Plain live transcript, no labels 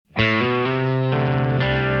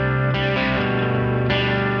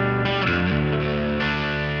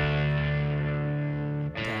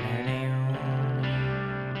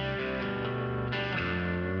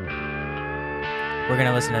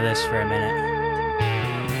listen to this for a minute.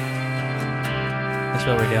 That's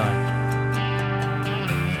what we're doing.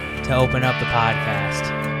 To open up the podcast.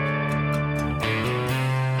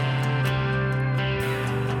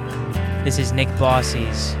 This is Nick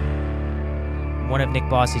Bossy's, one of Nick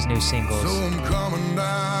Bossy's new singles,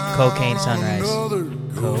 Cocaine Sunrise.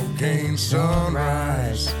 Cocaine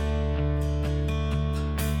Sunrise.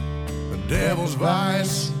 The devil's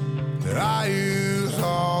vice that I use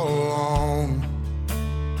all along.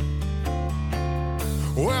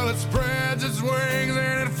 Well, it spreads its wings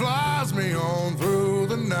and it flies me on through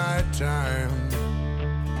the nighttime.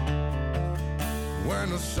 When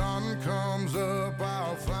the sun comes up,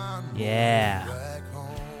 I'll find Yeah. back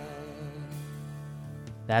home.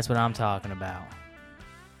 That's what I'm talking about.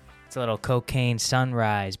 It's a little Cocaine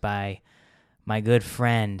Sunrise by my good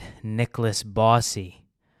friend Nicholas Bossy,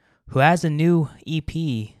 who has a new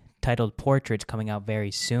EP titled Portraits coming out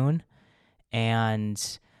very soon.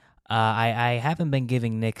 And I haven't been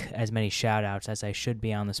giving Nick as many shout-outs as I should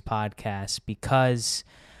be on this podcast because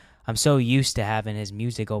I'm so used to having his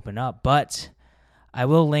music open up. But I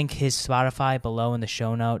will link his Spotify below in the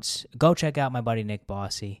show notes. Go check out my buddy Nick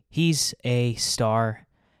Bossy. He's a star,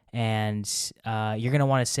 and you're going to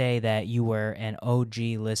want to say that you were an OG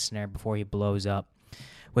listener before he blows up,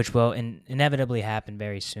 which will inevitably happen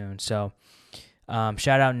very soon. So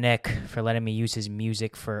shout out Nick for letting me use his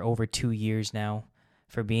music for over 2 years now,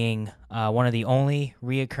 for being one of the only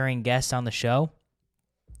reoccurring guests on the show,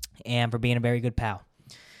 and for being a very good pal.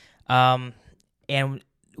 And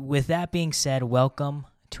with that being said, welcome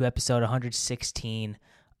to episode 116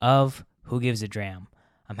 of Who Gives a Dram.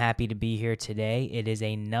 I'm happy to be here today. It is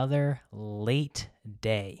another late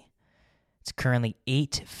day. It's currently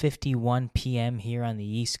 8:51 p.m. here on the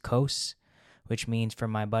East Coast, which means for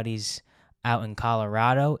my buddies out in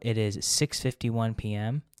Colorado, it is 6:51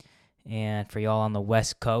 p.m. And for y'all on the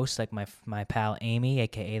West Coast, like my pal Amy,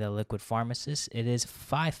 a.k.a. the Liquid Pharmacist, it is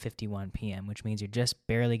 5:51 p.m., which means you're just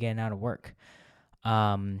barely getting out of work,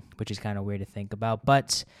 which is kind of weird to think about.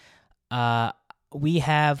 But we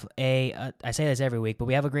have I say this every week, but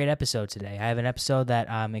we have a great episode today. I have an episode that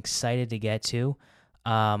I'm excited to get to.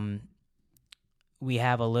 We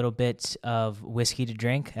have a little bit of whiskey to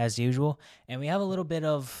drink, as usual, and we have a little bit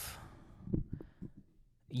of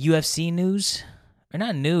UFC news. Or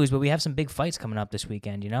not news, but we have some big fights coming up this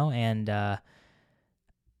weekend, and I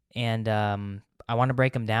want to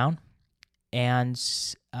break them down, and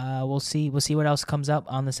we'll see what else comes up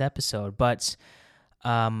on this episode. But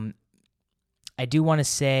I do want to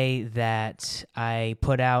say that I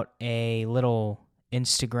put out a little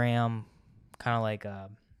Instagram, kind of like a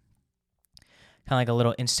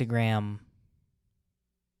little Instagram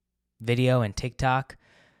video and TikTok,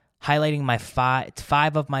 highlighting my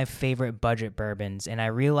five of my favorite budget bourbons, and I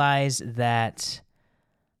realized that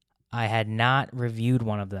I had not reviewed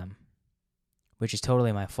one of them, which is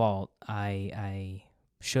totally my fault. I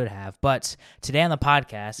should have. But today on the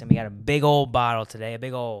podcast, and we got a big old bottle today, a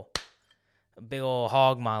big old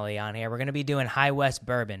hog molly on here. We're going to be doing High West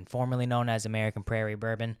Bourbon, formerly known as American Prairie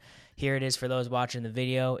Bourbon. Here it is for those watching the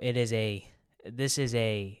video. This is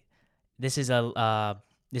a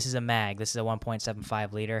mag. This is a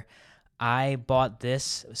 1.75 liter. I bought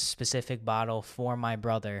this specific bottle for my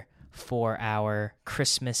brother for our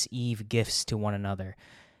Christmas Eve gifts to one another.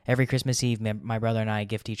 Every Christmas Eve, my brother and I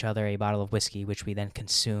gift each other a bottle of whiskey, which we then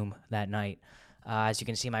consume that night. As you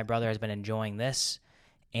can see, my brother has been enjoying this,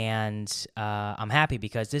 and I'm happy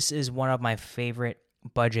because this is one of my favorite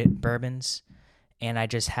budget bourbons, and I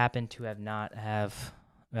just happen to have not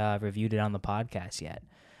reviewed it on the podcast yet.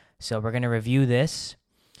 So we're going to review this.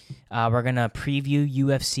 We're going to preview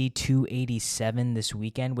UFC 287 this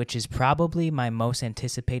weekend, which is probably my most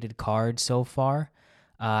anticipated card so far.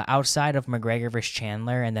 Outside of McGregor versus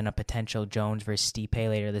Chandler and then a potential Jones versus Stipe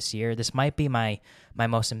later this year, this might be my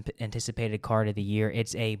most anticipated card of the year.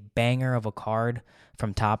 It's a banger of a card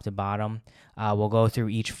from top to bottom. We'll go through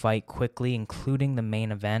each fight quickly, including the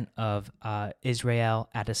main event of Israel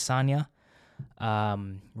Adesanya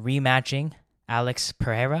rematching Alex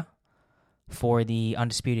Pereira for the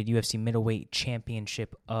undisputed UFC middleweight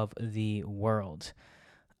championship of the world.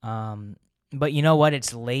 But you know what?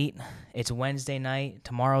 It's late. It's Wednesday night.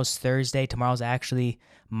 Tomorrow's Thursday. Tomorrow's actually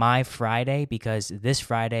my Friday because this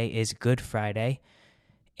Friday is Good Friday,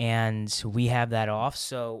 and we have that off.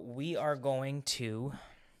 So we are going to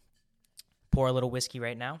pour a little whiskey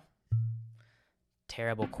right now.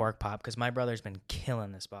 Terrible cork pop because my brother's been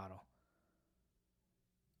killing this bottle.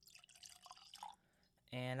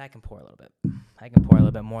 And I can pour a little bit. I can pour a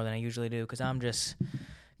little bit more than I usually do because I'm just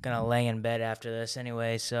going to lay in bed after this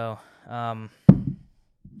anyway. So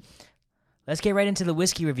Let's get right into the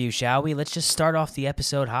whiskey review, shall we? Let's just start off the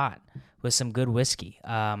episode hot with some good whiskey.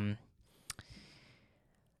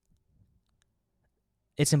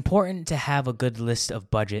 It's important to have a good list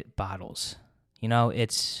of budget bottles. You know,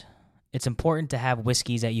 it's important to have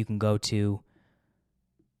whiskeys that you can go to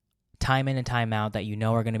time in and time out that you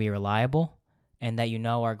know are going to be reliable and that you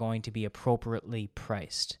know are going to be appropriately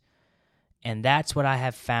priced. And that's what I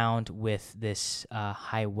have found with this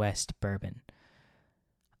High West bourbon.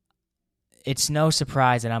 It's no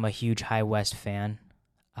surprise that I'm a huge High West fan.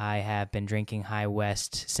 I have been drinking High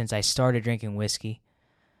West since I started drinking whiskey.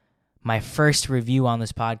 My first review on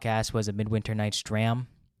this podcast was a Midwinter Night's Dram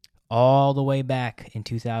all the way back in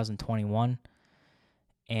 2021.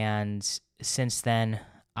 And since then,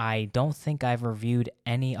 I don't think I've reviewed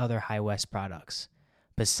any other High West products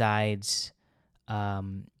besides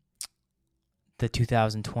the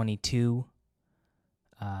 2022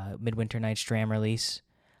 Midwinter Night's Dram release.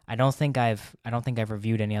 I don't think I've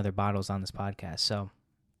reviewed any other bottles on this podcast. So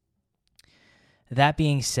that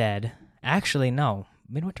being said, actually no,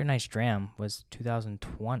 Midwinter Night's Dram was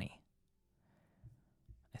 2020.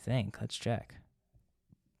 I think. Let's check.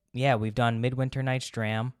 Yeah, we've done Midwinter Night's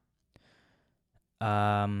Dram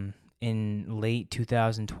in late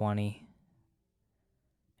 2020.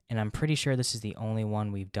 And I'm pretty sure this is the only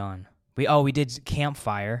one we've done. We did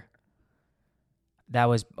Campfire. That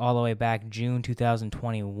was all the way back June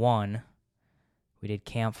 2021. We did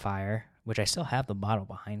Campfire, which I still have the bottle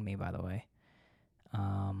behind me, by the way.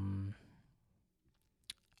 I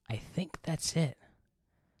think that's it.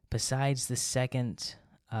 Besides the second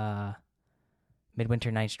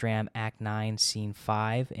Midwinter Night's Dram Act 9 Scene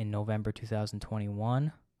 5 in November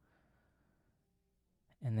 2021.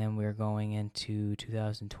 And then we're going into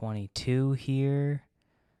 2022 here.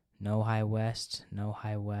 No High West, no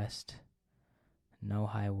High West, no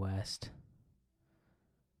High West,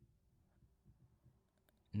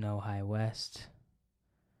 no High West.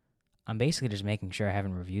 I'm basically just making sure I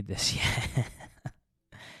haven't reviewed this yet.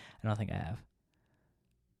 I don't think I have.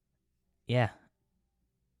 Yeah.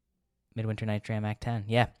 Midwinter Night's Dram Act 10.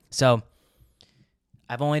 Yeah. So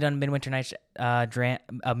I've only done Midwinter Night's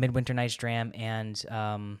Dram and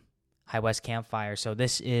High West Campfire. So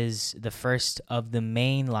this is the first of the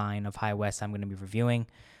main line of High West I'm going to be reviewing.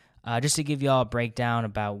 Just to give you all a breakdown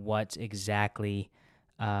about what exactly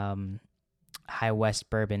High West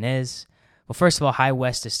bourbon is. Well, first of all, High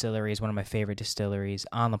West Distillery is one of my favorite distilleries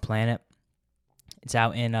on the planet. It's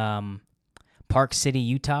out in Park City,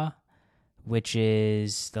 Utah, which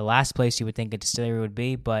is the last place you would think a distillery would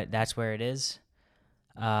be, but that's where it is.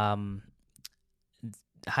 High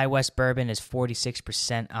West bourbon is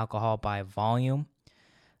 46% alcohol by volume.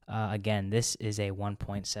 Again, this is a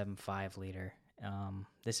 1.75 liter.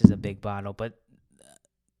 This is a big bottle, but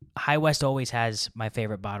High West always has my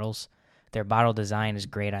favorite bottles. Their bottle design is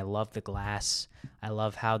great. I love the glass. I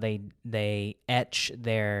love how they etch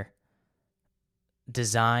their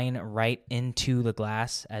design right into the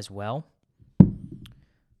glass as well.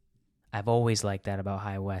 I've always liked that about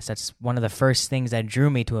High West. That's one of the first things that drew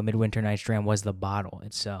me to a Midwinter Night's Dram was the bottle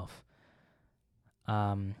itself.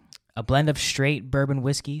 A blend of straight bourbon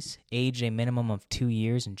whiskeys, aged a minimum of 2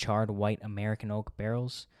 years in charred white American oak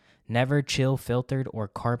barrels, never chill filtered or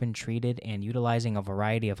carbon treated, and utilizing a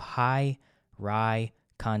variety of high rye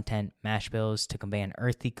content mash bills to convey an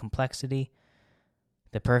earthy complexity,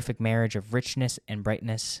 the perfect marriage of richness and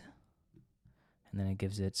brightness. And then it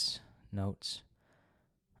gives its notes.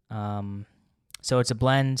 So it's a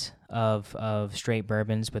blend of straight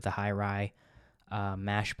bourbons with a high rye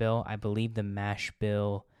mash bill. I believe the mash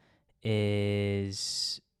bill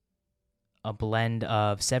is a blend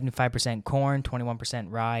of 75% corn, 21%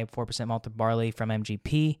 rye, 4% malted barley from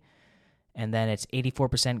MGP. And then it's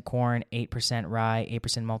 84% corn, 8% rye,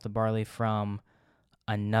 8% malted barley from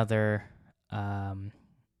another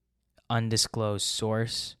undisclosed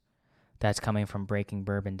source that's coming from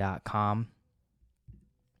breakingbourbon.com.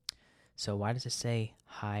 So why does it say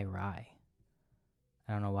high rye?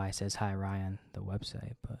 I don't know why it says high rye on the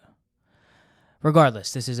website, but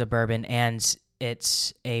regardless, this is a bourbon, and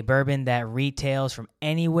it's a bourbon that retails from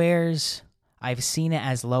anywheres. I've seen it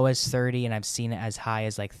as low as 30, and I've seen it as high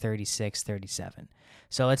as like 36, 37.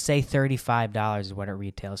 So let's say $35 is what it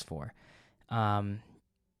retails for. From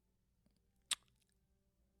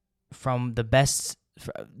the best,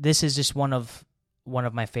 this is just one of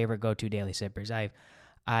my favorite go-to daily sippers.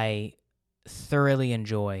 I thoroughly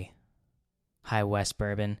enjoy High West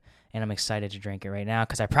bourbon, and I'm excited to drink it right now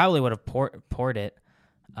because I probably would have poured it.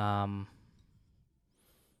 I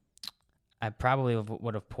probably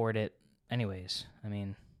would have poured it anyways. I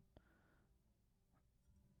mean,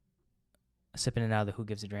 sipping it out of the Who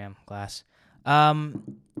Gives a Dram glass.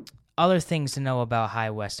 Other things to know about High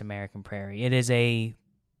West American Prairie. It is a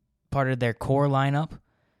part of their core lineup.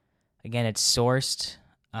 Again, it's sourced.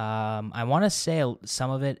 I want to say some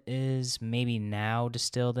of it is maybe now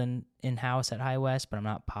distilled in-house at High West, but I'm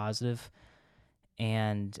not positive.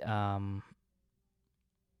 And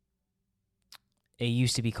it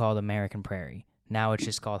used to be called American Prairie. Now it's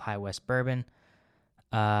just called High West Bourbon.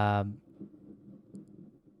 The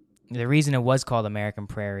reason it was called American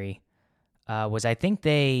Prairie was I think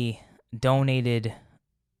they donated.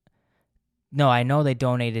 No, I know they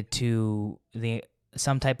donated to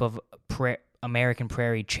some type of American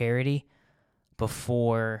Prairie charity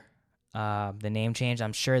before the name change.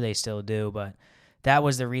 I'm sure they still do, but that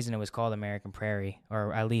was the reason it was called American Prairie,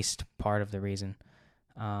 or at least part of the reason.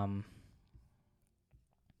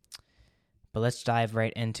 But let's dive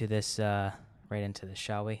right into this,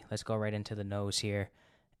 shall we? Let's go right into the nose here,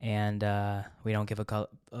 and we don't give a color.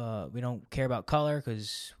 We don't care about color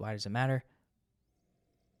because why does it matter?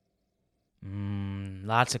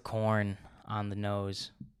 Lots of corn on the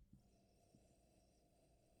nose.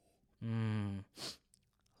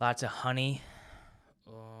 Lots of honey.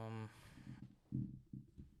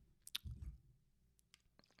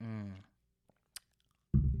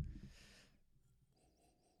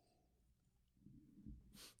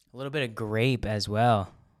 A little bit of grape as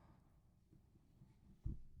well.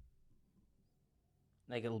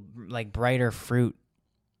 Like brighter fruit.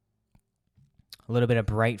 A little bit of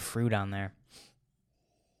bright fruit on there.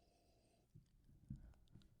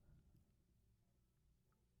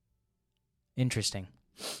 Interesting.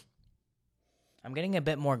 I'm getting a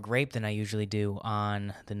bit more grape than I usually do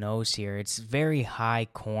on the nose here. It's very high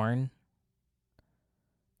corn.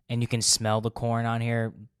 And you can smell the corn on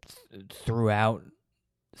here throughout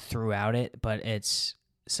it, but it's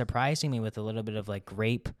surprising me with a little bit of like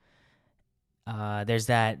grape. There's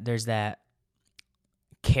that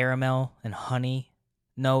caramel and honey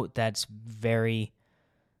note that's very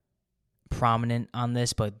prominent on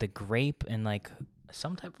this, but the grape and like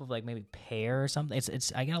some type of like maybe pear or something.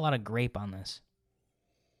 I get a lot of grape on this.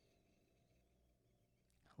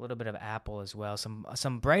 A little bit of apple as well.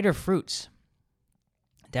 Some brighter fruits.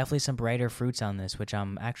 Definitely some brighter fruits on this, which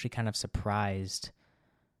I'm actually kind of surprised.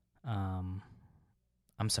 I'm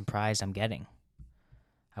surprised I'm getting.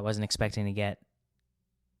 I wasn't expecting to get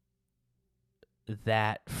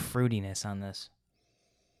that fruitiness on this.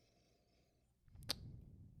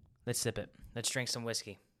 Let's sip it. Let's drink some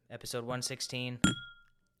whiskey. Episode 116.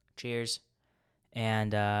 Cheers.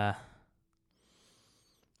 And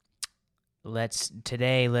let's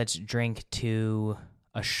drink to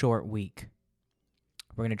a short week.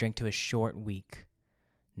 We're going to drink to a short week.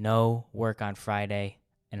 No work on Friday,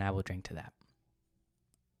 and I will drink to that.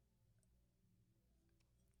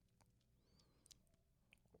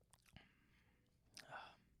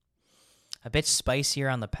 A bit spicier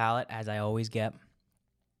on the palate, as I always get.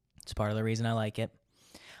 It's part of the reason I like it.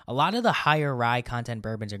 A lot of the higher rye content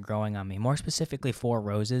bourbons are growing on me, more specifically Four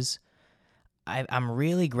Roses. I'm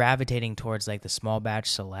really gravitating towards like the small batch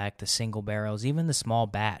select, the single barrels, even the small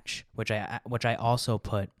batch, which I also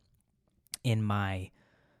put in my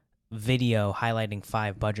video highlighting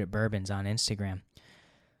 5 budget bourbons on Instagram.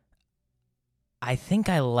 I think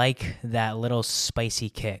I like that little spicy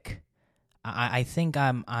kick. I think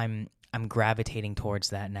I'm gravitating towards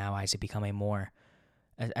that now as I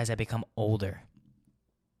become older.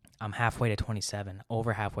 I'm halfway to 27,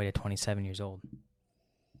 over halfway to 27 years old.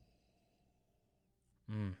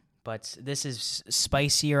 But this is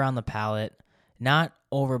spicier on the palate, not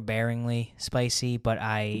overbearingly spicy, but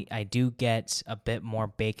I do get a bit more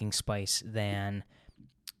baking spice than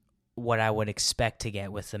what I would expect to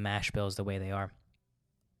get with the mash bills the way they are.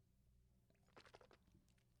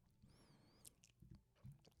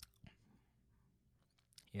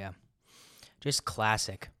 Yeah, just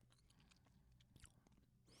classic.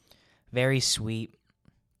 Very sweet,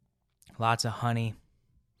 lots of honey,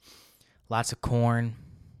 lots of corn,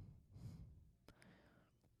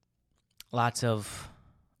 a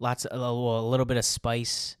little bit of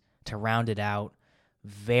spice to round it out.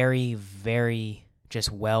 Very, very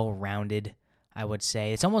just well-rounded, I would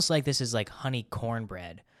say. It's almost like this is like honey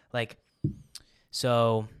cornbread.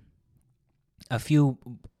 So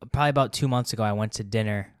probably about 2 months ago, I went to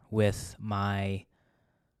dinner with my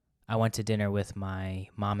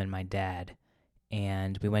mom and my dad,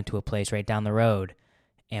 and we went to a place right down the road,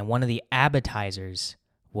 and one of the appetizers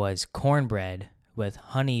was cornbread with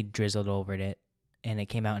honey drizzled over it, and it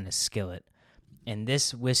came out in a skillet. And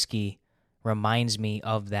this whiskey reminds me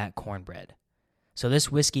of that cornbread. So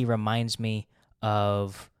this whiskey reminds me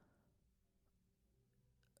of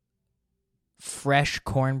fresh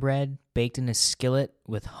cornbread baked in a skillet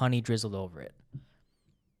with honey drizzled over it.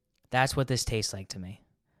 That's what this tastes like to me.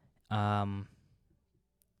 And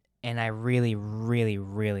I really, really,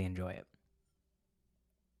 really enjoy it.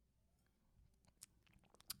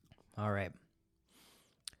 All right.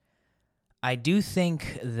 I do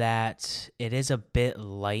think that it is a bit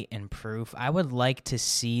light in proof. I would like to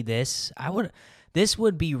see this. This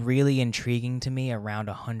would be really intriguing to me around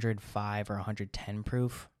 105 or 110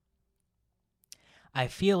 proof. I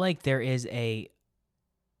feel like I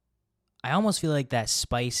almost feel like that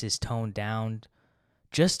spice is toned down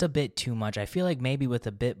just a bit too much. I feel like maybe with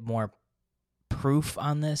a bit more proof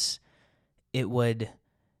on this, it would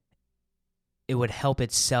help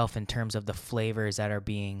itself in terms of the flavors that are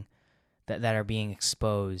being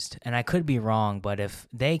exposed. And I could be wrong, but if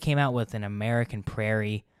they came out with an American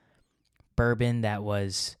Prairie bourbon that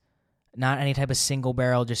was not any type of single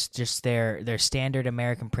barrel, just their standard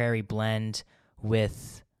American Prairie blend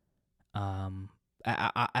with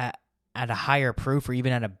at a higher proof or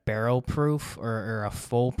even at a barrel proof or a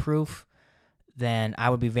full proof, then I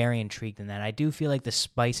would be very intrigued in that. I do feel like the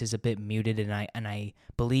spice is a bit muted, and I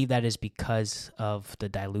believe that is because of the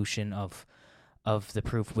dilution of the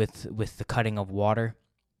proof with the cutting of water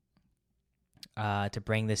to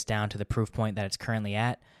bring this down to the proof point that it's currently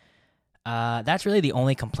at. That's really the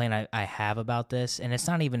only complaint I have about this, and it's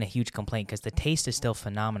not even a huge complaint because the taste is still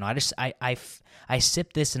phenomenal. I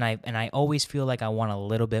sip this and I always feel like I want a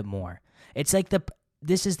little bit more. It's like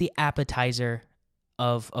this is the appetizer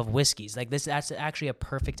of whiskeys. Like that's actually a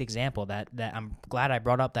perfect example that I'm glad I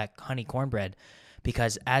brought up that honey cornbread,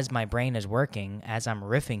 because as my brain is working, as I'm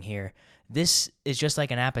riffing here, this is just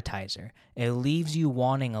like an appetizer. It leaves you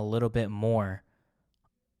wanting a little bit more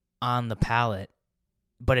on the palate,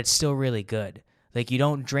 but it's still really good. Like you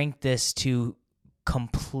don't drink this to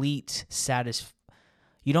complete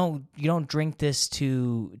You don't drink this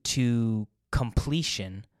to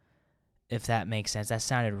completion, if that makes sense. That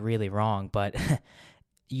sounded really wrong, but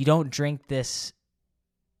you don't drink this.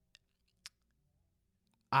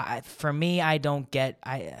 For me, I don't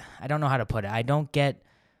know how to put it.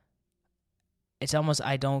 It's almost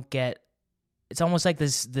like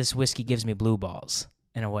this whiskey gives me blue balls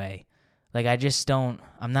in a way. Like I'm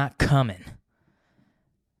not coming.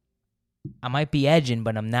 I might be edging,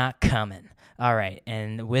 but I'm not coming. All right,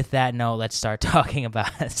 and with that note, let's start talking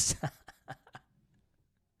about it.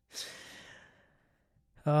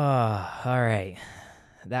 Oh, all right.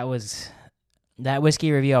 That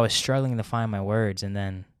whiskey review. I was struggling to find my words, and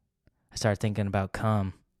then I started thinking about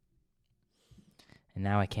cum. And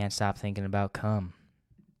now I can't stop thinking about cum.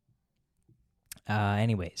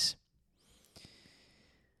 Anyways.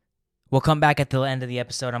 We'll come back at the end of the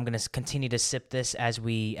episode. I'm going to continue to sip this as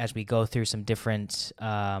we go through some different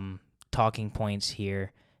talking points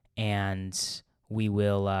here, and we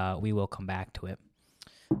will come back to it.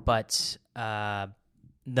 But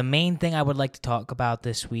the main thing I would like to talk about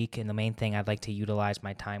this week, and the main thing I'd like to utilize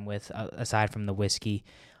my time with, aside from the whiskey,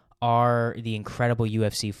 are the incredible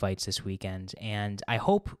UFC fights this weekend. And I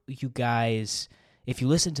hope you guys, if you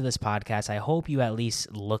listen to this podcast, I hope you at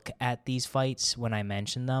least look at these fights when I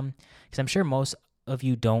mention them, because I'm sure most of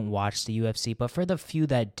you don't watch the UFC, but for the few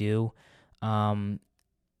that do, and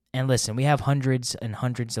listen, we have hundreds and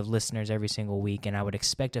hundreds of listeners every single week, and I would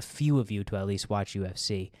expect a few of you to at least watch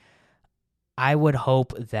UFC. I would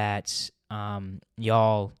hope that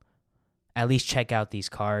y'all at least check out these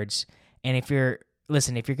cards. And if you're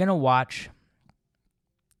gonna watch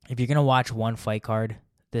one fight card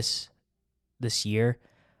this year,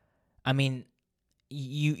 I mean,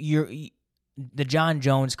 you're the John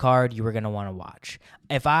Jones card you were gonna want to watch.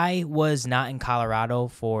 If I was not in Colorado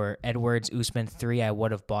for Edwards Usman 3, I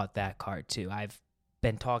would have bought that card too. I've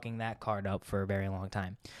been talking that card up for a very long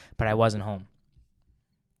time, but I wasn't home.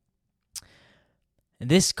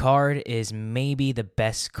 This card is maybe the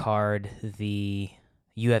best card the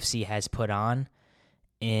UFC has put on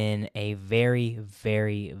in a very,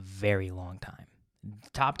 very, very long time.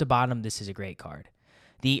 Top to bottom, this is a great card.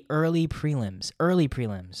 The early prelims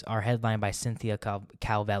are headlined by Cynthia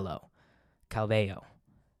Calvello,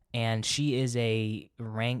 and she is a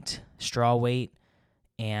ranked strawweight,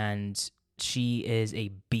 and she is a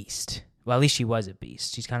beast. Well, at least she was a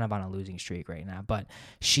beast. She's kind of on a losing streak right now, but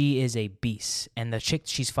she is a beast. And the chick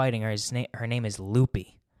she's fighting, her name is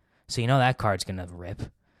Loopy. So you know that card's going to rip,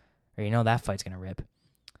 or you know that fight's going to rip.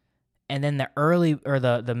 And then the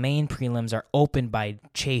main prelims are opened by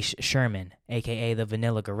Chase Sherman, a.k.a. the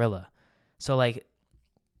Vanilla Gorilla. So, like,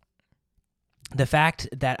 the fact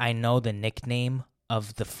that I know the nickname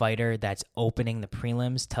of the fighter that's opening the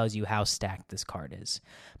prelims tells you how stacked this card is.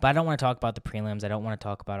 But I don't want to talk about the prelims. I don't want to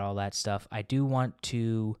talk about all that stuff. I do want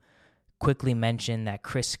to quickly mention that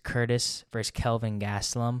Chris Curtis versus Kelvin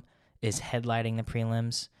Gastelum is headlining the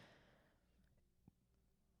prelims.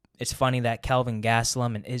 It's funny that Kelvin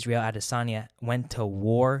Gastelum and Israel Adesanya went to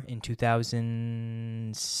war in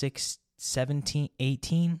 2006, 17,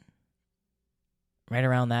 18, right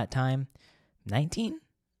around that time. 19?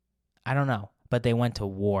 I don't know, but they went to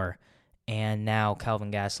war, and now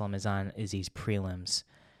Kelvin Gastelum is on Izzy's prelims.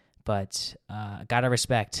 But gotta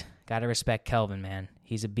respect Kelvin, man.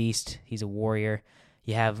 He's a beast. He's a warrior.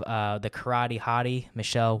 You have the karate hottie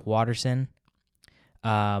Michelle Watterson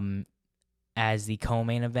as the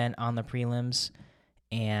co-main event on the prelims.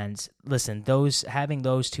 And listen, having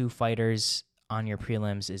those two fighters on your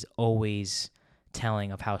prelims is always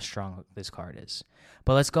telling of how strong this card is.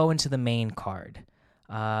 But let's go into the main card.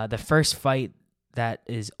 The first fight that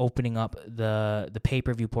is opening up the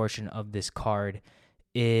pay-per-view portion of this card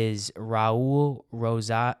is Raul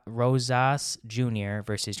Rosas Jr.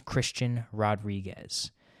 versus Christian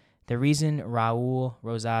Rodriguez. The reason Raul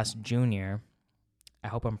Rosas Jr., I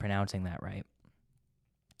hope I'm pronouncing that right.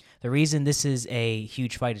 The reason this is a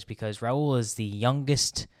huge fight is because Raul is the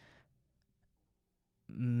youngest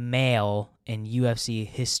male in UFC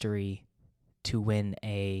history to win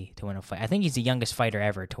a fight. I think he's the youngest fighter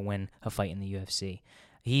ever to win a fight in the UFC.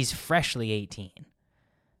 He's freshly 18.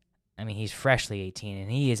 I mean, he's freshly 18,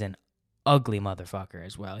 and he is an ugly motherfucker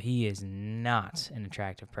as well. He is not an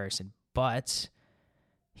attractive person, but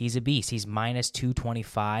he's a beast. He's minus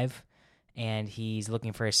 225, and he's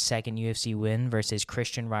looking for a second UFC win versus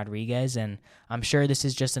Christian Rodriguez, and I'm sure this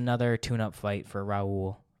is just another tune-up fight for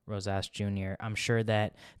Raul Rosas Jr. I'm sure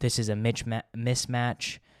that this is a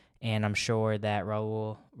mismatch, and I'm sure that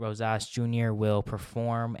Raul Rosas Jr. will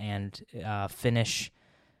perform and finish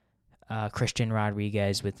Christian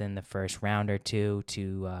Rodriguez within the first round or two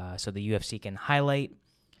so the UFC can highlight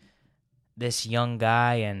this young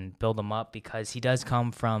guy and build him up, because he does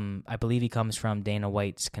come from, I believe he comes from Dana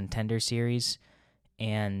White's Contender Series,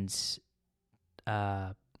 and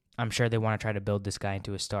I'm sure they want to try to build this guy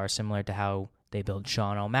into a star, similar to how they built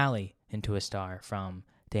Sean O'Malley into a star from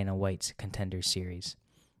Dana White's Contender Series.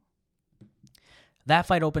 That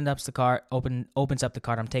fight opens up the card.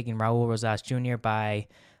 I'm taking Raul Rosas Jr. by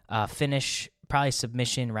finish, probably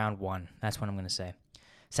submission, round 1. That's what I'm going to say.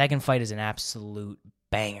 Second fight is an absolute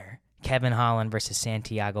banger. Kevin Holland versus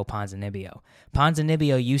Santiago Ponzinibbio.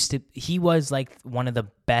 Ponzinibbio he was like one of the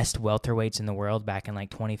best welterweights in the world back in like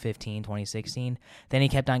 2015, 2016. Then he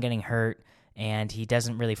kept on getting hurt, and he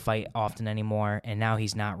doesn't really fight often anymore, and now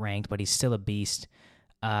he's not ranked, but he's still a beast.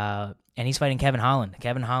 And he's fighting Kevin Holland.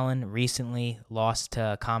 Kevin Holland recently lost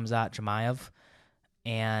to Khamzat Chimaev,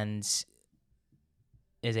 and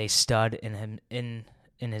is a stud in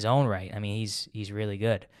his own right. I mean, he's really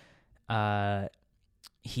good.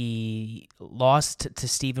 He lost to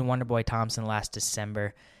Stephen Wonderboy Thompson last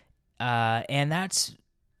December, and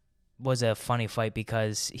was a funny fight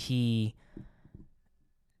because he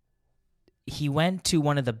went to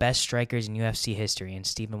one of the best strikers in UFC history, in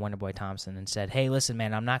Stephen Wonderboy Thompson, and said, "Hey, listen,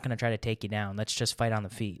 man, I'm not going to try to take you down. Let's just fight on the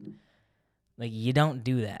feet." Like, you don't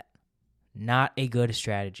do that. Not a good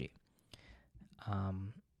strategy.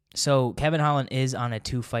 So Kevin Holland is on a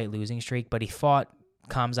 2-fight losing streak, but he fought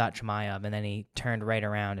Khamzat Chimaev, and then he turned right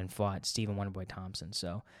around and fought Stephen Wonderboy Thompson.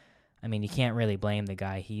 So, I mean, you can't really blame the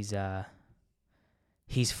guy. He's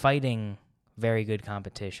fighting very good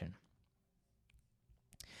competition.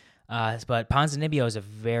 But Ponzinibbio is a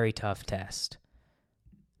very tough test.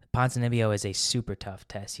 Ponzinibbio is a super tough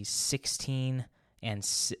test. He's 16 and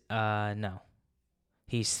he's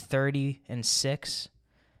 30-6.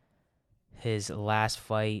 His last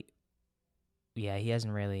fight, he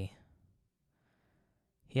hasn't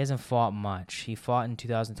fought much. He fought in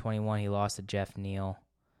 2021. He lost to Jeff Neal,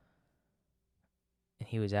 and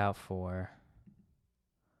he was out for.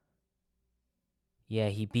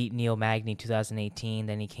 He beat Neil Magny 2018.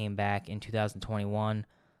 Then he came back in 2021.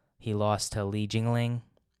 He lost to Li Jingling.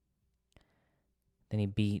 Then he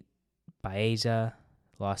beat Baeza,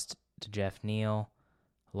 lost to Jeff Neal,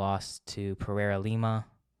 lost to Pereira Lima,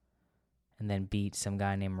 and then beat some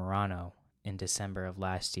guy named Morano in December of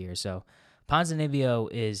last year. So Ponzinibbio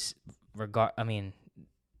is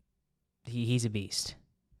he's a beast.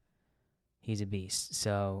 He's a beast.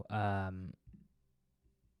 So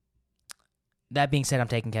that being said, I'm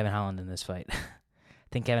taking Kevin Holland in this fight. I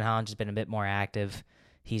think Kevin Holland's just been a bit more active.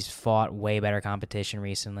 He's fought way better competition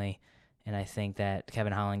recently, and I think that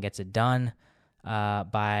Kevin Holland gets it done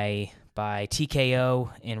by TKO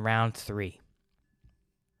in round 3.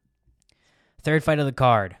 Third fight of the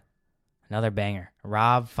card, another banger.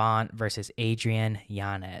 Rob Font versus Adrian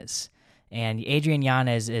Yanez. And Adrian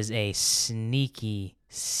Yanez is a sneaky,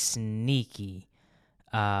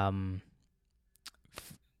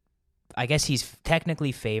 I guess he's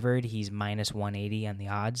technically favored. He's minus 180 on the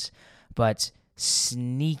odds, but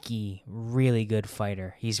sneaky, really good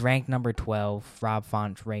fighter. He's ranked number 12. Rob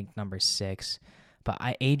Font ranked number 6. But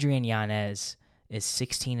Adrian Yanez is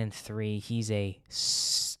 16-3. He's a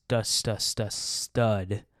stud.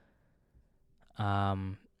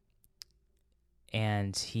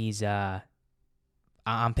 And he's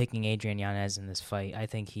I'm picking Adrian Yanez in this fight. I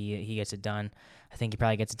think he gets it done. I think he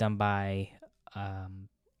probably gets it done by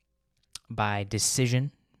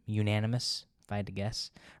decision, unanimous, if I had to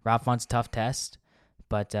guess. Rob Font's a tough test,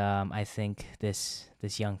 but I think this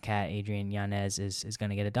young cat, Adrian Yanez, is going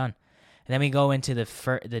to get it done. And then we go into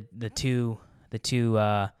the two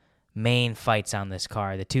main fights on this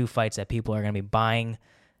card, the two fights that people are going to be buying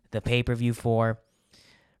the pay-per-view for.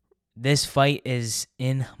 This fight is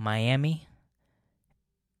in Miami,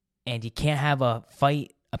 and you can't have a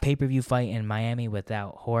pay-per-view fight in Miami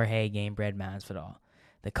without Jorge Gamebred Masvidal.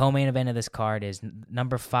 The co-main event of this card is the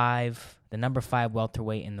number 5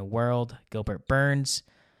 welterweight in the world, Gilbert Burns,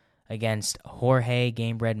 against Jorge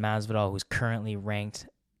Gamebred Masvidal, who's currently ranked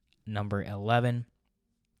number 11.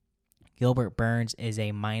 Gilbert Burns is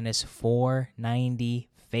a minus 490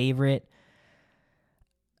 favorite.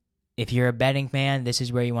 If you're a betting fan, this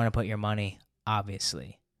is where you want to put your money,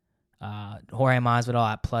 obviously. Jorge Masvidal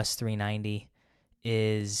at plus 390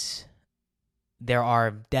 is... There are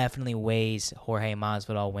definitely ways Jorge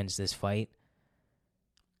Masvidal wins this fight.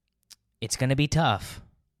 It's going to be tough,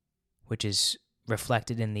 which is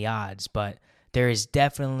reflected in the odds, but there is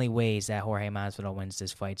definitely ways that Jorge Masvidal wins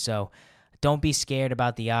this fight. So don't be scared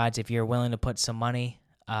about the odds. If you're willing to put some money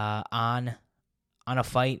on a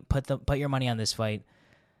fight, put your money on this fight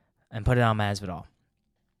and put it on Masvidal.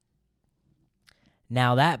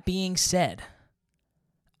 Now, that being said,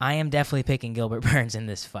 I am definitely picking Gilbert Burns in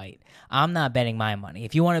this fight. I'm not betting my money.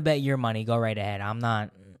 If you want to bet your money, go right ahead. I'm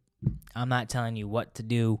not telling you what to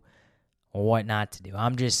do or what not to do.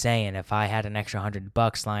 I'm just saying if I had an extra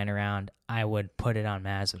 $100 lying around, I would put it on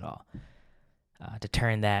Masvidal to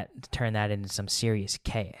turn that into some serious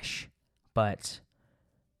cash. But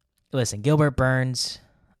listen, Gilbert Burns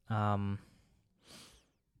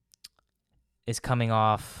is coming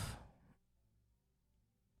off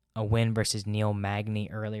a win versus Neil Magny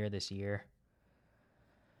earlier this year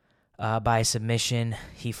by submission.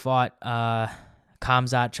 He fought Khamzat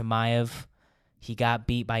Chimaev. He got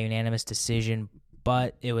beat by unanimous decision,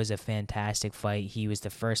 but it was a fantastic fight. He was the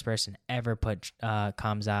first person ever put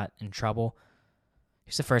Khamzat in trouble. He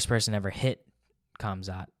was the first person ever hit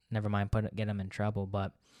Khamzat. Never mind get him in trouble.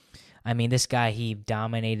 But, I mean, this guy, he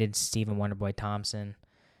dominated Stephen Wonderboy Thompson.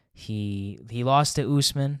 He lost to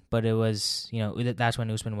Usman, but it was, that's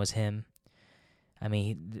when Usman was him. I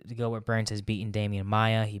mean, Gilbert Burns has beaten Damian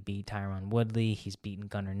Maia. He beat Tyron Woodley. He's beaten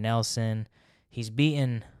Gunnar Nelson. He's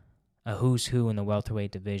beaten a who's who in the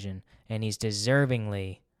welterweight division, and he's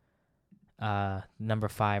deservingly number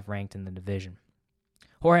 5 ranked in the division.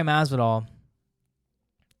 Jorge Masvidal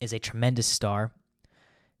is a tremendous star.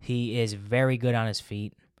 He is very good on his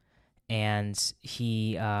feet. And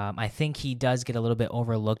he, I think he does get a little bit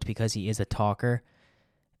overlooked because he is a talker.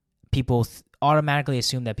 People automatically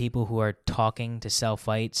assume that people who are talking to sell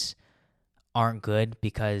fights aren't good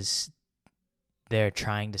because they're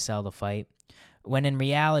trying to sell the fight. When in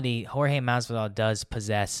reality, Jorge Masvidal does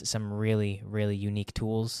possess some really, really unique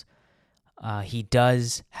tools. He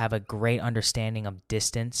does have a great understanding of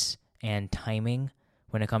distance and timing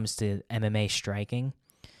when it comes to MMA striking.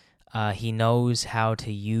 He knows how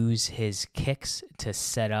to use his kicks to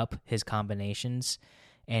set up his combinations,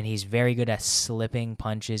 and he's very good at slipping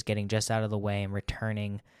punches, getting just out of the way, and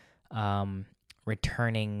returning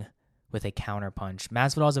with a counter punch.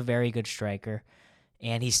 Masvidal is a very good striker,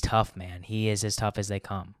 and he's tough, man. He is as tough as they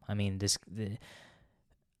come. I mean,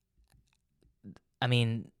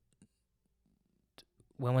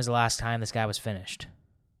 when was the last time this guy was finished?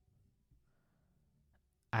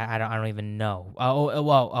 I don't even know. Oh,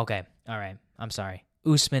 well, okay. All right. I'm sorry.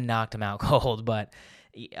 Usman knocked him out cold, but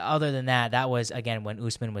other than that, that was, again, when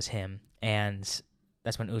Usman was him, and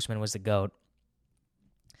that's when Usman was the GOAT.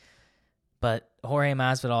 But Jorge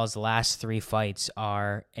Masvidal's last 3 fights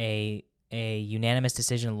are a unanimous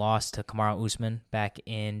decision loss to Kamaru Usman back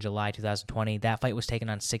in July 2020. That fight was taken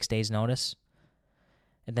on 6 days' notice.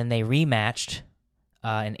 And then they rematched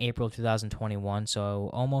in April 2021, so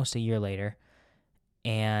almost a year later.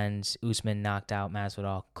 And Usman knocked out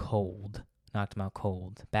Masvidal cold. Knocked him out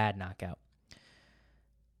cold. Bad knockout.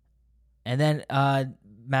 And then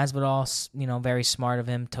Masvidal, very smart of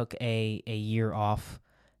him, took a year off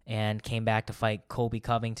and came back to fight Colby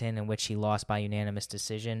Covington, in which he lost by unanimous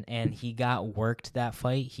decision. And he got worked that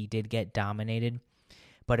fight. He did get dominated,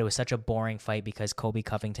 but it was such a boring fight because Colby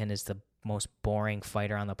Covington is the most boring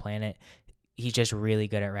fighter on the planet. He's just really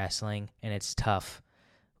good at wrestling, and it's tough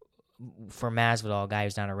for Masvidal, a guy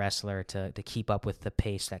who's not a wrestler, to keep up with the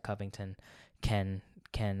pace that Covington can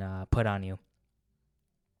put on you.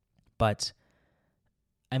 But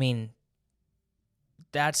I mean,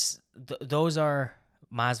 those are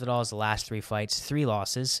Masvidal's last 3 fights, 3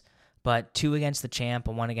 losses, but 2 against the champ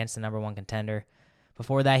and 1 against the number 1 contender.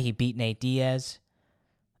 Before that, he beat Nate Diaz.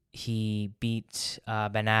 He beat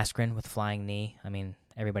Ben Askren with flying knee. I mean,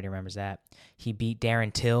 everybody remembers that. He beat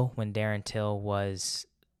Darren Till when Darren Till was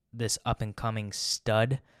this up-and-coming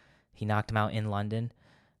stud. He knocked him out in London.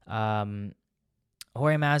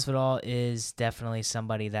 Jorge Masvidal is definitely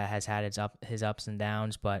somebody that has had his ups and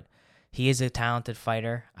downs, but he is a talented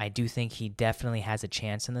fighter. I do think he definitely has a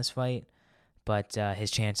chance in this fight, but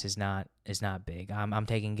his chance is not big. I'm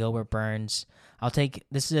taking Gilbert Burns.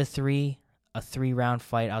 This is a 3-round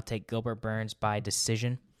fight. I'll take Gilbert Burns by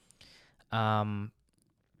decision.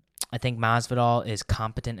 I think Masvidal is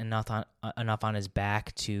competent enough on his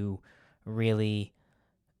back to really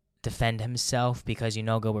defend himself, because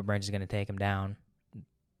Gilbert Burns is going to take him down.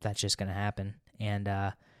 That's just going to happen.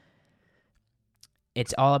 And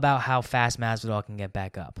it's all about how fast Masvidal can get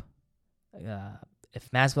back up. If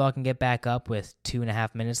Masvidal can get back up with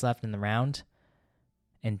 2.5 minutes left in the round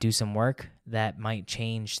and do some work, that might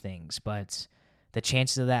change things. But the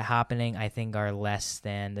chances of that happening, I think, are less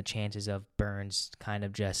than the chances of Burns kind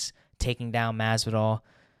of just taking down Masvidal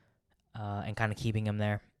and kind of keeping him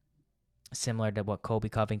there, similar to what Colby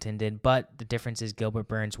Covington did. But the difference is Gilbert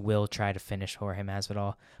Burns will try to finish Jorge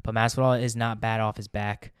Masvidal. But Masvidal is not bad off his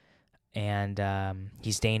back, and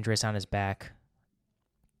he's dangerous on his back.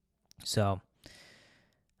 So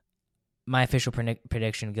my official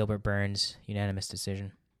prediction, Gilbert Burns, unanimous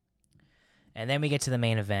decision. And then we get to the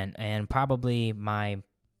main event, and probably my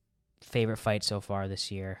favorite fight so far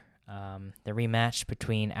this year, the rematch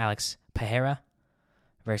between Alex Pereira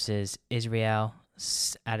versus Israel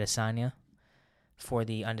Adesanya for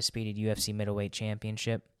the undisputed UFC middleweight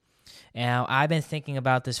championship. Now, I've been thinking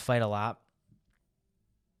about this fight a lot,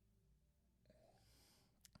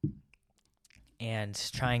 and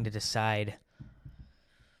trying to decide,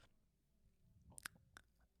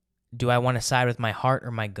 do I want to side with my heart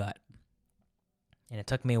or my gut? And it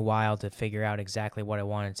took me a while to figure out exactly what I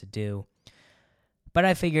wanted to do. But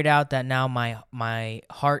I figured out that now my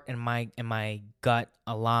heart and my gut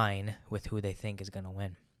align with who they think is going to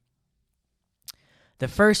win. The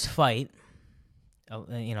first fight,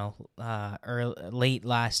 late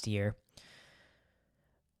last year,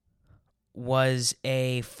 was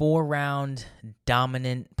a 4-round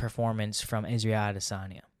dominant performance from Israel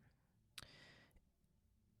Adesanya.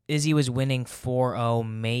 Izzy was winning 4-0,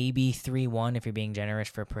 maybe 3-1 if you're being generous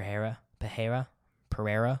for Pereira.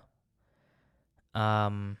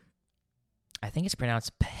 I think it's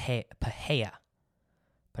pronounced Pereira,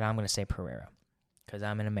 but I'm going to say Pereira because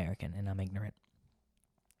I'm an American and I'm ignorant.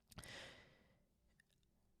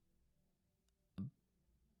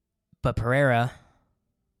 But Pereira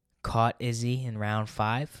caught Izzy in round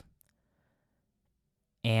 5,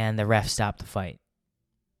 and the ref stopped the fight.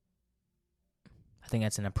 I think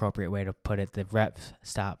that's an appropriate way to put it. The ref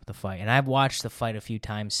stopped the fight. And I've watched the fight a few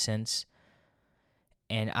times since,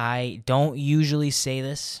 and I don't usually say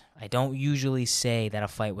this. I don't usually say that a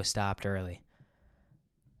fight was stopped early,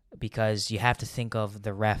 because you have to think of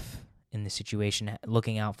the ref in the situation,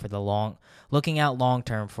 looking out long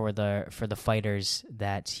term for the fighters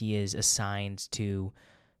that he is assigned to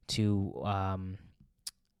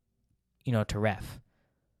ref.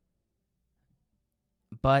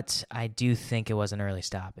 But I do think it was an early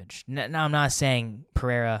stoppage. Now, I'm not saying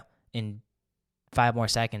Pereira in 5 more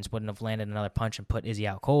seconds wouldn't have landed another punch and put Izzy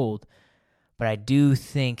out cold, but I do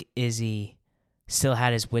think Izzy still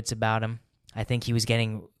had his wits about him. I think he was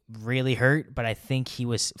getting really hurt, but I think he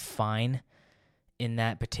was fine in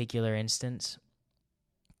that particular instance.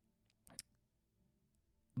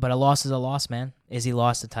 But a loss is a loss, man. Izzy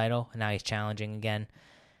lost the title, and now he's challenging again.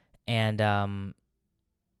 And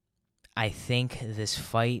I think this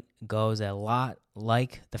fight goes a lot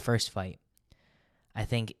like the first fight. I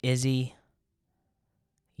think Izzy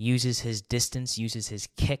uses his distance, uses his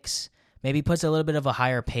kicks, maybe puts a little bit of a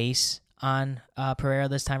higher pace on Pereira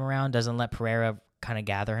this time around, doesn't let Pereira kind of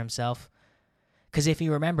gather himself. Because if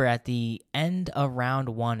you remember, at the end of round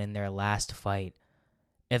 1 in their last fight,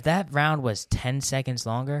 if that round was 10 seconds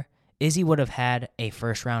longer, Izzy would have had a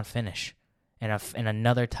first-round finish and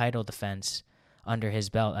another title defense under his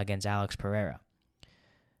belt against Alex Pereira.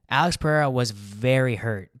 Alex Pereira was very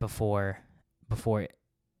hurt before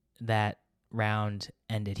that round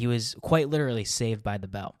ended. He was quite literally saved by the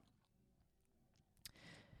bell.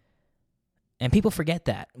 And people forget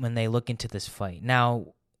that when they look into this fight.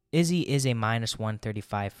 Now, Izzy is a minus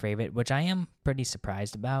 135 favorite, which I am pretty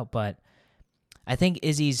surprised about, but I think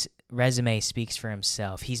Izzy's resume speaks for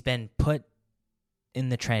himself. He's been put in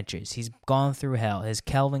the trenches. He's gone through hell. His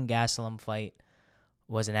Kelvin Gastelum fight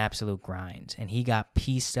was an absolute grind, and he got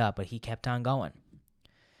pieced up, but he kept on going.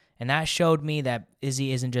 And that showed me that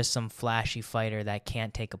Izzy isn't just some flashy fighter that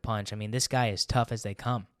can't take a punch. I mean, this guy is tough as they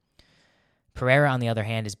come. Pereira, on the other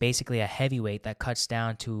hand, is basically a heavyweight that cuts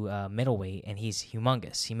down to middleweight, and he's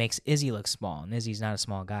humongous. He makes Izzy look small, and Izzy's not a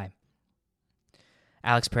small guy.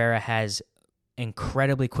 Alex Pereira has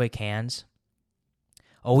incredibly quick hands,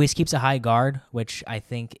 always keeps a high guard, which I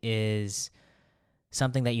think is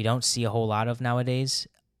something that you don't see a whole lot of nowadays,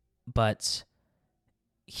 but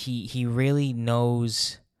he really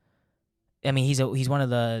knows. I mean, he's one of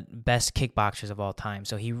the best kickboxers of all time,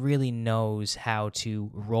 so he really knows how to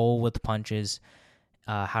roll with punches,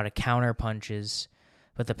 how to counter punches.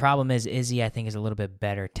 But the problem is Izzy, I think, is a little bit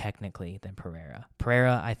better technically than Pereira.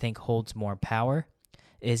 Pereira, I think, holds more power.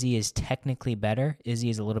 Izzy is technically better. Izzy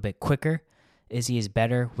is a little bit quicker. Izzy is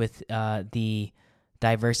better with the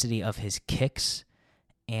diversity of his kicks.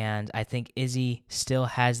 And I think Izzy still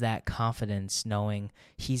has that confidence knowing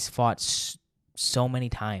he's fought so many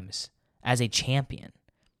times as a champion.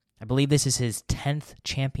 I believe this is his 10th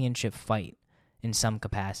championship fight in some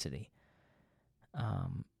capacity.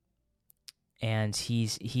 And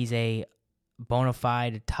he's a bona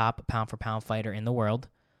fide top pound-for-pound fighter in the world.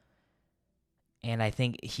 And I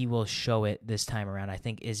think he will show it this time around. I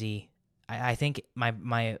think Izzy... I think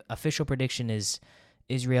my official prediction is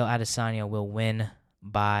Israel Adesanya will win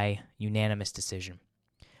by unanimous decision.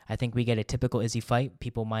 I think we get a typical Izzy fight.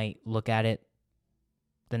 People might look at it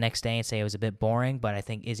the next day and say it was a bit boring, but I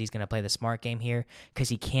think Izzy's going to play the smart game here because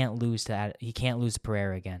he can't lose to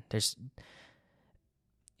Pereira again.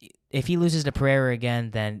 If he loses to Pereira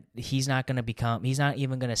again, then he's not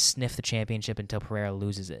even going to sniff the championship until Pereira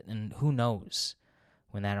loses it. And who knows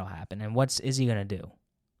when that'll happen. And what's Izzy going to do?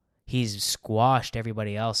 He's squashed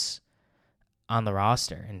everybody else on the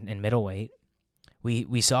roster in middleweight.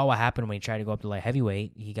 We saw what happened when he tried to go up to light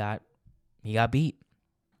heavyweight. He got beat.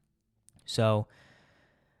 So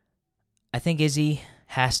I think Izzy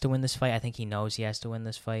has to win this fight. I think he knows he has to win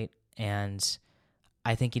this fight, and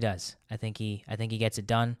I think he does. I think he gets it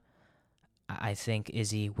done. I think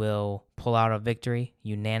Izzy will pull out a victory,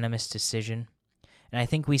 unanimous decision, and I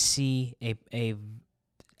think we see the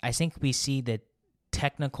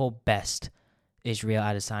technical best Israel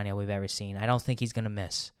Adesanya we've ever seen. I don't think he's going to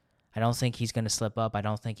miss. I don't think he's going to slip up. I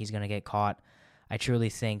don't think he's going to get caught. I truly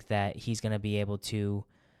think that he's going to be able to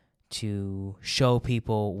show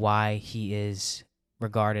people why he is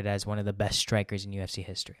regarded as one of the best strikers in UFC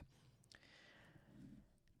history.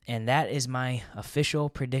 And that is my official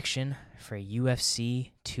prediction for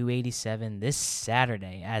UFC 287 this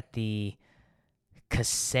Saturday at the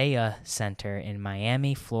Kaseya Center in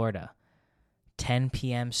Miami, Florida. 10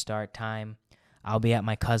 p.m. start time. I'll be at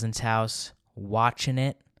my cousin's house watching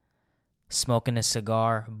it, smoking a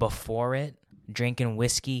cigar before it, drinking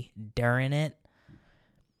whiskey during it.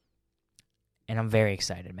 And I'm very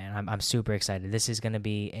excited, man. I'm super excited. This is going to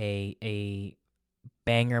be a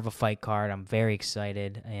banger of a fight card. I'm very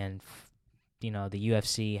excited. And, the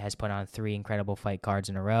UFC has put on 3 incredible fight cards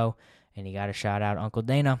in a row. And you got to shout out Uncle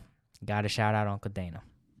Dana.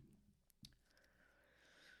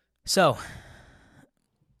 So,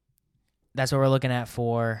 that's what we're looking at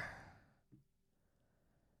for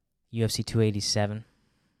UFC 287.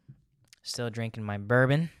 Still drinking my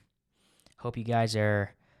bourbon. Hope you guys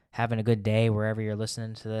are having a good day wherever you're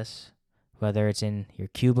listening to this, whether it's in your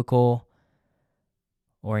cubicle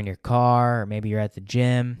or in your car, or maybe you're at the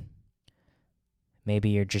gym. Maybe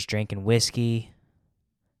you're just drinking whiskey.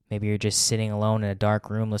 Maybe you're just sitting alone in a dark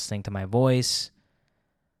room listening to my voice.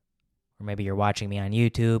 Or maybe you're watching me on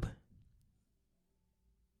YouTube.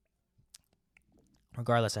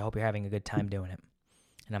 Regardless, I hope you're having a good time doing it.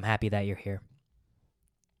 And I'm happy that you're here.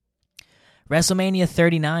 WrestleMania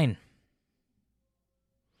 39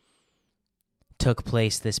 took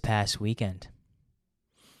place this past weekend.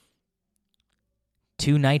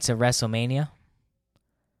 2 nights of WrestleMania.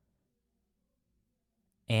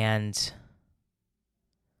 And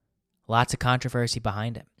lots of controversy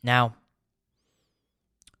behind it. Now,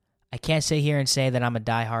 I can't sit here and say that I'm a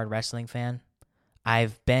diehard wrestling fan.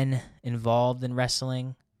 I've been involved in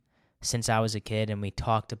wrestling since I was a kid, and we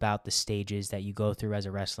talked about the stages that you go through as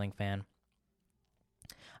a wrestling fan.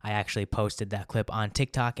 I actually posted that clip on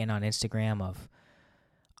TikTok and on Instagram of,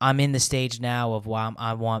 I'm in the stage now of why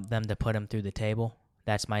I want them to put him through the table.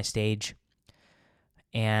 That's my stage.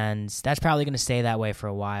 And that's probably going to stay that way for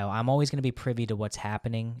a while. I'm always going to be privy to what's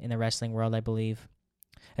happening in the wrestling world, I believe,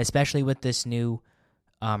 especially with this new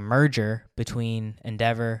merger between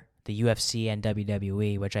Endeavor, the UFC, and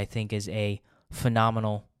WWE, which I think is a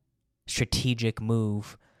phenomenal strategic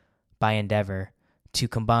move by Endeavor to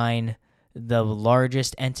combine the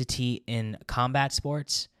largest entity in combat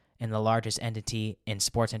sports and the largest entity in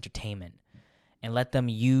sports entertainment, and let them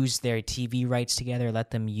use their TV rights together,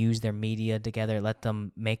 let them use their media together, let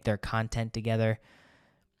them make their content together.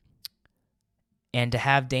 And to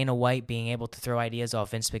have Dana White being able to throw ideas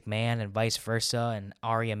off Vince McMahon and vice versa, and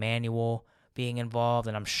Ari Emanuel being involved,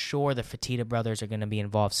 and I'm sure the Fertitta brothers are going to be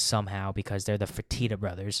involved somehow because they're the Fertitta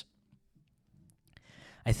brothers.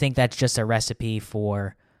 I think that's just a recipe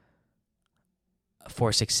for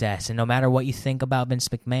success. And no matter what you think about Vince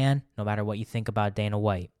McMahon, no matter what you think about Dana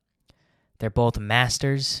White, they're both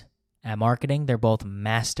masters at marketing. They're both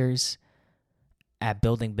masters at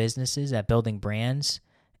building businesses, at building brands,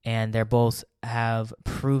 and they're both have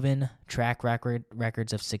proven track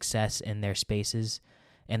records of success in their spaces,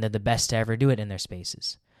 and they're the best to ever do it in their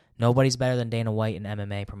spaces. Nobody's better than Dana White in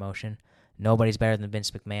MMA promotion. Nobody's better than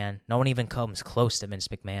Vince McMahon. No one even comes close to Vince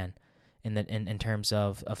McMahon in terms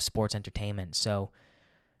of sports entertainment. So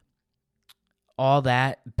all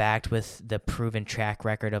that backed with the proven track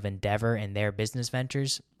record of Endeavor and their business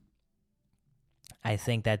ventures, I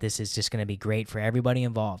think that this is just going to be great for everybody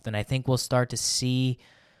involved. And I think we'll start to see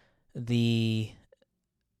the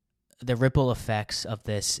ripple effects of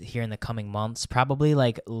this here in the coming months, probably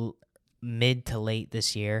like mid to late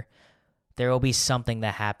this year. There will be something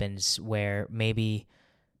that happens where maybe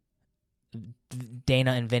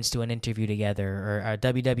Dana and Vince do an interview together, or a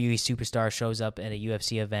WWE superstar shows up at a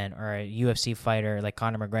UFC event, or a UFC fighter like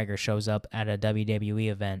Conor McGregor shows up at a WWE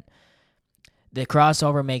event. The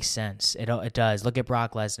crossover makes sense. It does. Look at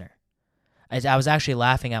Brock Lesnar. I was actually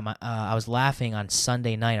laughing at I was laughing on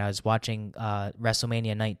Sunday night. I was watching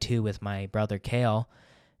WrestleMania Night 2 with my brother Kale,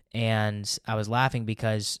 and I was laughing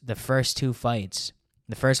because the first two fights,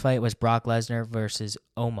 the first fight was Brock Lesnar versus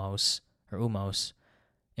Omos,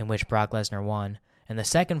 in which Brock Lesnar won. And the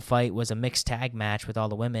second fight was a mixed tag match with all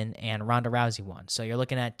the women, and Ronda Rousey won. So you're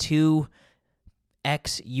looking at two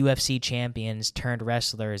ex-UFC champions turned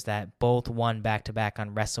wrestlers that both won back-to-back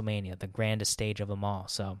on WrestleMania, the grandest stage of them all.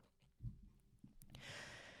 So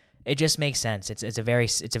it just makes sense. It's a very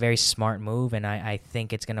smart move, and I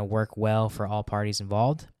think it's going to work well for all parties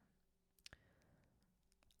involved.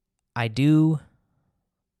 I do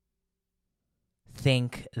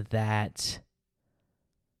think that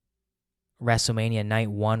WrestleMania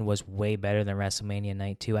Night 1 was way better than WrestleMania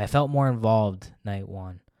Night 2. I felt more involved Night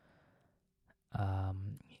 1.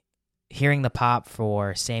 Hearing the pop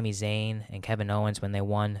for Sami Zayn and Kevin Owens when they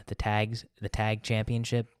won the tag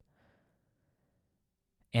championship,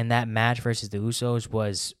 and that match versus the Usos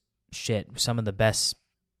was some of the best.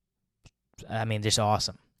 I mean, just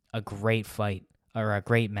awesome. A great fight, or a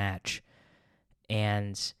great match.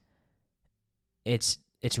 And it's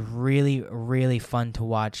really, really fun to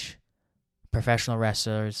watch professional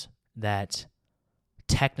wrestlers that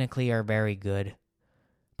technically are very good,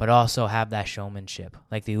 but also have that showmanship,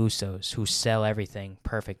 like the Usos, who sell everything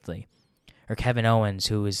perfectly. Or Kevin Owens,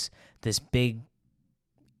 who is this big,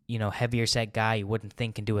 heavier set guy you wouldn't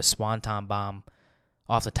think can do a swanton bomb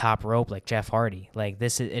off the top rope like Jeff Hardy. Like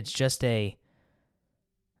it's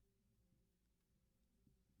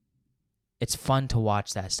fun to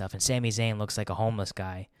watch that stuff. And Sami Zayn looks like a homeless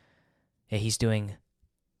guy. Yeah, he's doing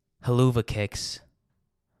haluva kicks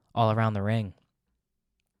all around the ring.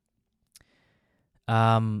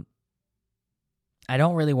 I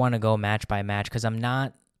don't really want to go match by match because I'm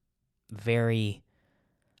not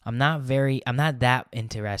that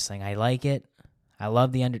into wrestling. I like it. I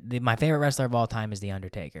love my favorite wrestler of all time is The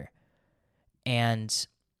Undertaker. And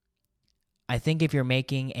I think if you're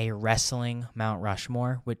making a wrestling Mount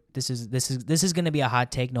Rushmore, which this is going to be a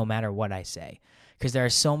hot take no matter what I say, because there are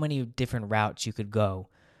so many different routes you could go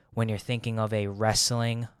when you're thinking of a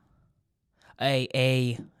wrestling,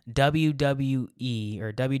 a WWE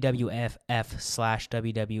or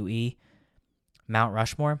WWF/WWE Mount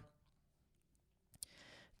Rushmore.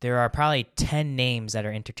 There are probably 10 names that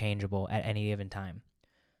are interchangeable at any given time.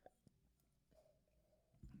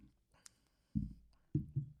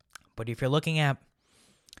 But if you're looking at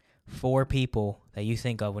 4 people that you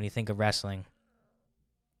think of when you think of wrestling,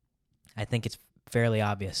 I think it's fairly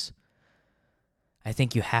obvious. I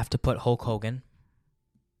think you have to put Hulk Hogan.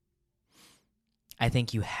 I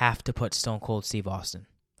think you have to put Stone Cold Steve Austin.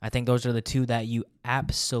 I think those are the two that you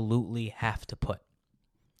absolutely have to put.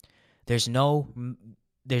 There's no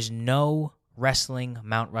wrestling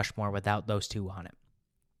Mount Rushmore without those two on it.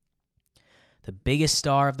 The biggest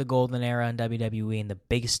star of the Golden Era in WWE and the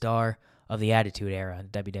biggest star of the Attitude Era in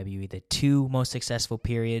WWE, the two most successful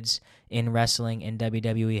periods in wrestling in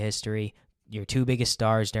WWE history, your two biggest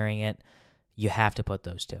stars during it, you have to put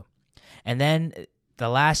those two. And then the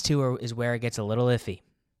last two is where it gets a little iffy.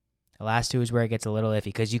 The last two is where it gets a little iffy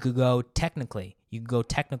because you could go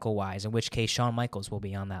technical-wise, in which case Shawn Michaels will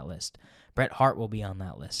be on that list. Bret Hart will be on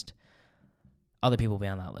that list. Other people will be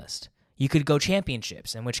on that list. You could go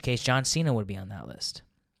championships, in which case John Cena would be on that list.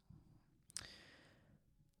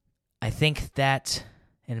 I think that,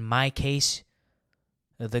 in my case,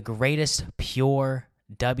 the greatest pure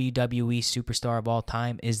WWE superstar of all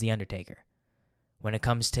time is The Undertaker. When it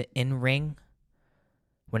comes to in-ring,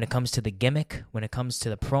 when it comes to the gimmick, when it comes to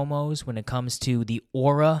the promos, when it comes to the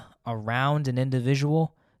aura around an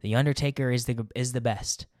individual, The Undertaker is the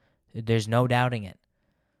best. There's no doubting it.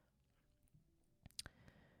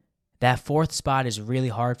 That fourth spot is really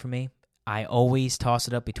hard for me. I always toss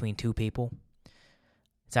it up between two people.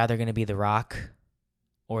 It's either going to be The Rock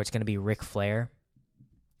or it's going to be Ric Flair.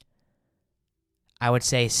 I would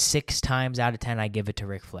say 6 times out of 10 I give it to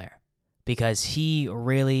Ric Flair because he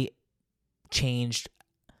really changed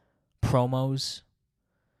promos.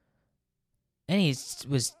 And he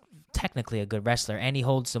was technically a good wrestler, and he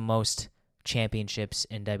holds the most championships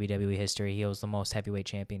in WWE history. He holds the most heavyweight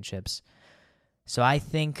championships. So I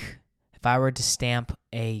think if I were to stamp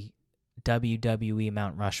a WWE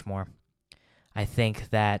Mount Rushmore, I think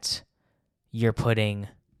that you're putting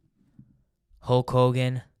Hulk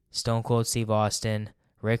Hogan, Stone Cold Steve Austin,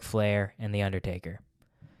 Ric Flair, and The Undertaker.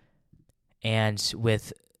 And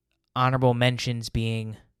with honorable mentions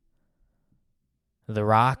being The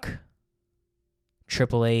Rock,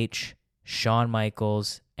 Triple H, Shawn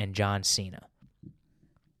Michaels, and John Cena.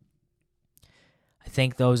 I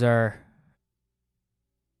think those are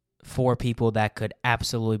 4 people that could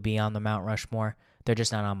absolutely be on the Mount Rushmore. They're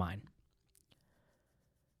just not on mine.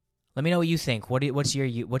 Let me know what you think. What's your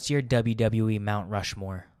WWE Mount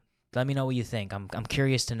Rushmore? Let me know what you think. I'm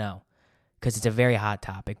curious to know because it's a very hot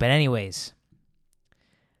topic. But anyways,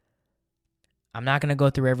 I'm not going to go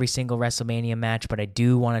through every single WrestleMania match, but I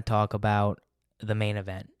do want to talk about the main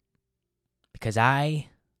event. Because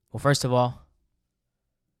first of all,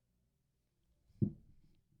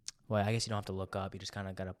 I guess you don't have to look up. You just kind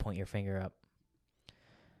of got to point your finger up.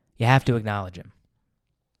 You have to acknowledge him.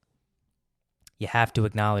 You have to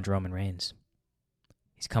acknowledge Roman Reigns.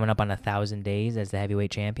 He's coming up on 1,000 days as the heavyweight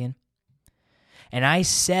champion. And I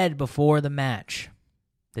said before the match,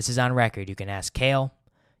 this is on record, you can ask Kale,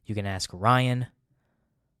 you can ask Ryan.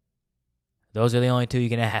 Those are the only 2 you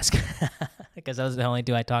can ask. Because those are the only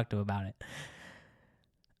 2 I talked to about it.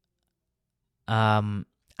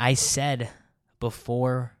 I said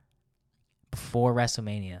before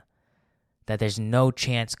WrestleMania that there's no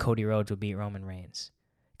chance Cody Rhodes would beat Roman Reigns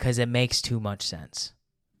because it makes too much sense.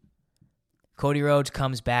 Cody Rhodes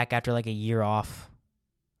comes back after like a year off.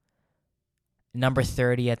 Number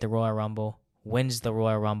 30 at the Royal Rumble, wins the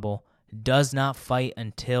Royal Rumble, does not fight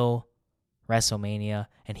until WrestleMania,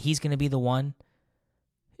 and he's going to be the one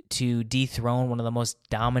to dethrone one of the most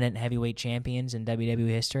dominant heavyweight champions in WWE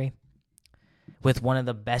history with one of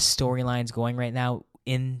the best storylines going right now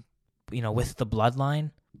with the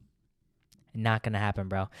bloodline. Not going to happen,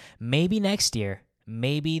 bro. Maybe next year.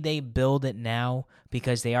 Maybe they build it now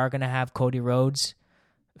because they are going to have Cody Rhodes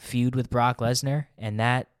feud with Brock Lesnar, and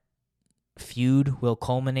that feud will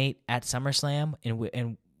culminate at SummerSlam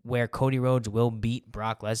and where Cody Rhodes will beat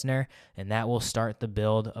Brock Lesnar, and that will start the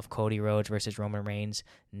build of Cody Rhodes versus Roman Reigns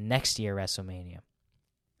next year WrestleMania.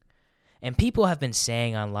 And people have been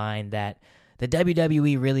saying online that the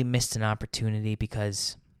WWE really missed an opportunity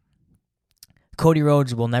because Cody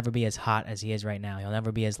Rhodes will never be as hot as he is right now. He'll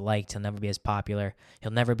never be as liked. He'll never be as popular.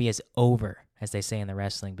 He'll never be as over, as they say in the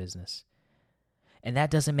wrestling business. And that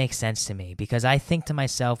doesn't make sense to me because I think to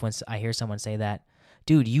myself when I hear someone say that,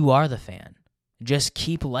 dude, you are the fan. Just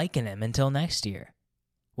keep liking him until next year.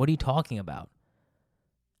 What are you talking about?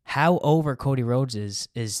 How over Cody Rhodes is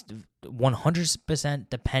 100%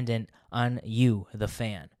 dependent on you, the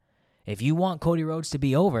fan. If you want Cody Rhodes to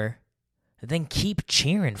be over, then keep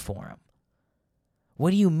cheering for him. What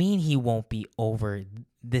do you mean he won't be over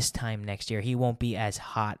this time next year? He won't be as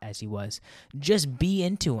hot as he was. Just be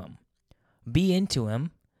into him. Be into him.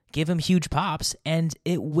 Give him huge pops, and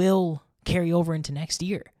it will carry over into next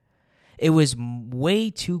year. It was way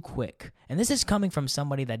too quick. And this is coming from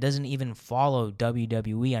somebody that doesn't even follow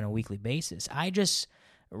WWE on a weekly basis. I just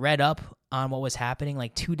read up on what was happening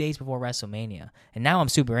like 2 days before WrestleMania. And now I'm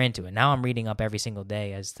super into it. Now I'm reading up every single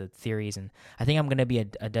day as the theories. And I think I'm going to be a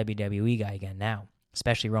WWE guy again now,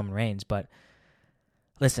 especially Roman Reigns. But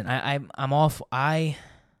listen, I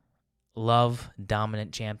love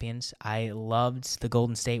dominant champions. I loved the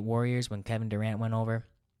Golden State Warriors when Kevin Durant went over.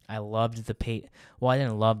 I loved I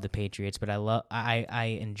didn't love the Patriots, but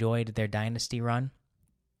I enjoyed their dynasty run.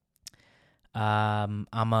 I'm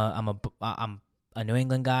a New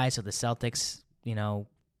England guy, so the Celtics,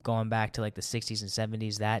 going back to like the 60s and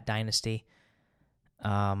 70s, that dynasty.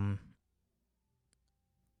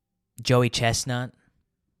 Joey Chestnut,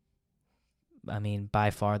 I mean, by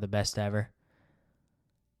far the best ever.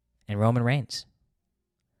 And Roman Reigns.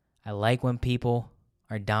 I like when people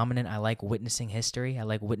are dominant. I like witnessing history. I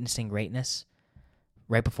like witnessing greatness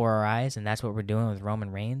right before our eyes, and that's what we're doing with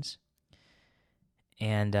Roman Reigns.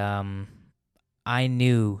 And I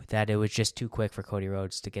knew that it was just too quick for Cody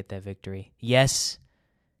Rhodes to get that victory. Yes,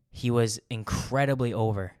 he was incredibly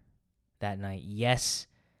over that night. Yes,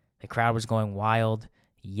 the crowd was going wild.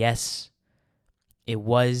 Yes, it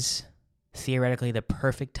was theoretically the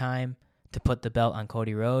perfect time to put the belt on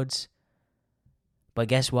Cody Rhodes. But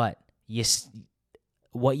guess what?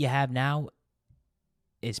 What you have now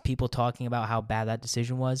is people talking about how bad that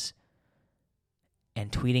decision was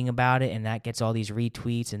and tweeting about it, and that gets all these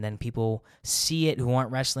retweets, and then people see it who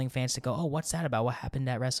aren't wrestling fans to go, oh, what's that about? What happened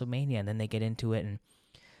at WrestleMania? And then they get into it, and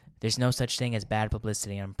there's no such thing as bad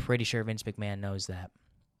publicity. I'm pretty sure Vince McMahon knows that.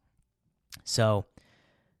 So,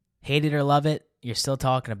 hate it or love it, you're still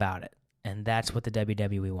talking about it, and that's what the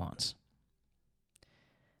WWE wants.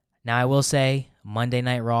 Now, I will say, Monday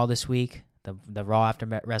Night Raw this week, the Raw after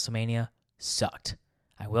WrestleMania, sucked.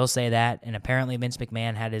 I will say that, and apparently Vince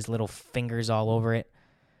McMahon had his little fingers all over it,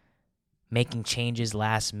 making changes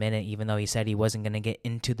last minute, even though he said he wasn't going to get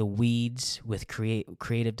into the weeds with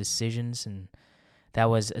creative decisions, and that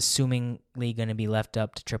was assumingly going to be left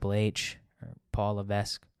up to Triple H, or Paul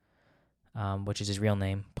Levesque, which is his real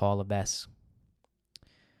name, Paul Levesque.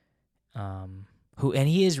 And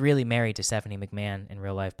he is really married to Stephanie McMahon in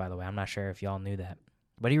real life, by the way. I'm not sure if y'all knew that,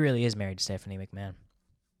 but he really is married to Stephanie McMahon.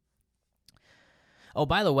 Oh,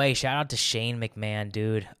 by the way, shout out to Shane McMahon,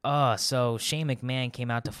 dude. So Shane McMahon came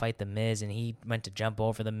out to fight The Miz, and he went to jump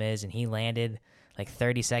over The Miz, and he landed like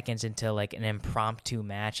 30 seconds into like an impromptu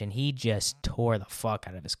match, and he just tore the fuck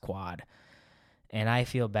out of his quad. And I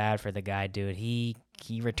feel bad for the guy, dude. He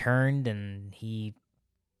returned, and he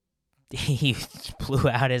blew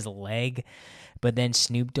out his leg. But then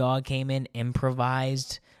Snoop Dogg came in,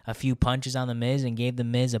 improvised a few punches on The Miz, and gave The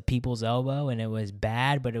Miz a people's elbow, and it was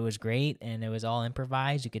bad, but it was great, and it was all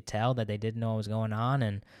improvised. You could tell that they didn't know what was going on,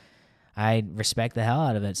 and I respect the hell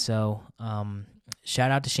out of it. So shout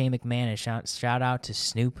out to Shane McMahon, and shout out to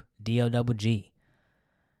Snoop D-O-double-G.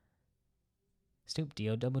 Snoop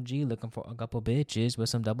D-O-double-G looking for a couple bitches with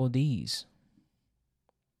some double Ds.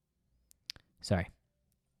 Sorry.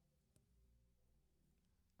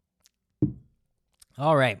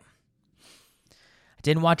 All right. I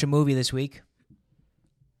didn't watch a movie this week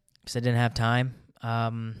because I didn't have time. I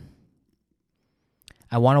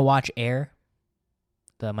want to watch Air,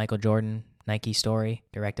 the Michael Jordan Nike story,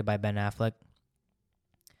 directed by Ben Affleck.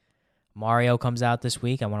 Mario comes out this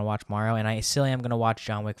week. I want to watch Mario, and I still am going to watch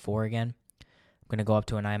John Wick 4 again. I'm going to go up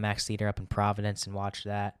to an IMAX theater up in Providence and watch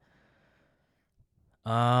that.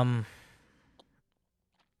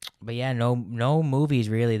 But yeah, no movies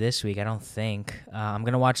really this week, I don't think. I'm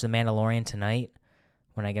going to watch The Mandalorian tonight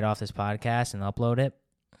when I get off this podcast and upload it.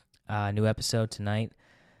 New episode tonight.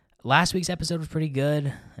 Last week's episode was pretty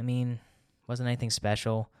good. I mean, wasn't anything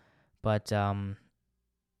special. But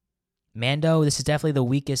Mando, this is definitely the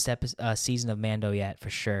weakest season of Mando yet,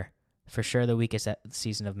 for sure. For sure the weakest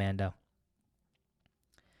season of Mando.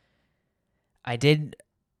 I did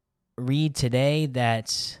read today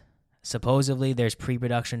that supposedly there's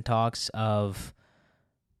pre-production talks of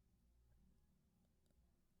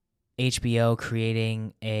HBO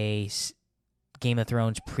creating a Game of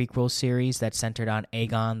Thrones prequel series that's centered on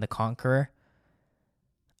Aegon the Conqueror,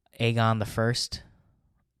 Aegon the First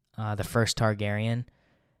Targaryen,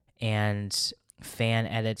 and fan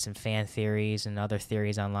edits and fan theories and other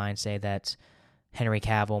theories online say that Henry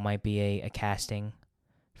Cavill might be a casting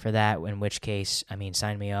for that, in which case, I mean,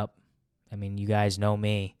 sign me up. I mean, you guys know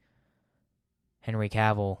me. Henry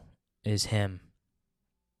Cavill is him.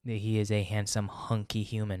 He is a handsome, hunky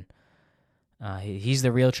human. He's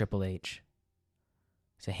the real Triple H.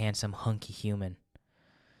 He's a handsome, hunky human.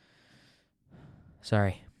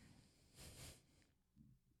 Sorry.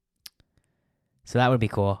 So that would be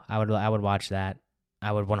cool. I would watch that.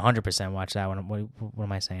 I would 100% watch that one. What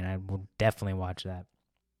am I saying? I would definitely watch that.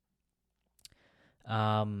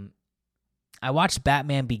 I watched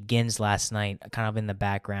Batman Begins last night, kind of in the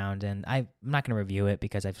background, and I'm not going to review it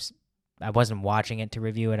because I wasn't watching it to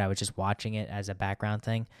review it. I was just watching it as a background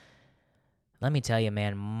thing. Let me tell you,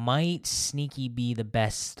 man, might sneaky be the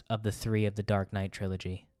best of the three of the Dark Knight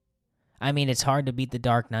trilogy. I mean, it's hard to beat the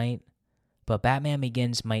Dark Knight, but Batman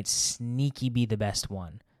Begins might sneaky be the best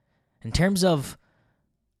one. In terms of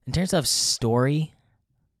story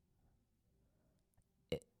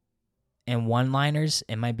and one-liners,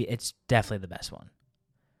 it's definitely the best one.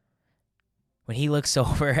 When he looks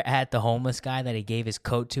over at the homeless guy that he gave his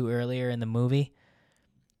coat to earlier in the movie,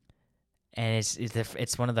 and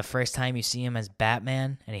it's one of the first time you see him as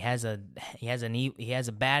Batman, and he has a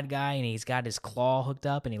bad guy, and he's got his claw hooked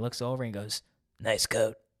up, and he looks over and goes, "Nice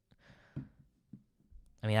coat."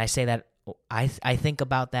 I mean, I say that I think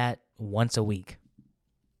about that once a week.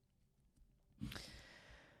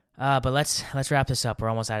 But let's wrap this up. We're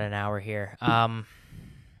almost at an hour here.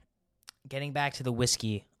 Getting back to the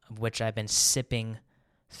whiskey, of which I've been sipping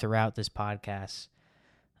throughout this podcast,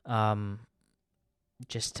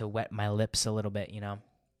 just to wet my lips a little bit, you know.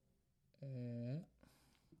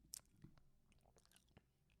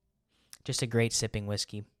 Just a great sipping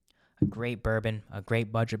whiskey, a great bourbon, a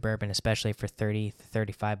great budget bourbon, especially for $30 to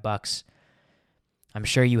 $35. I'm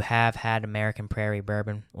sure you have had American Prairie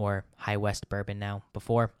bourbon or High West bourbon now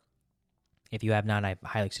before. If you have not, I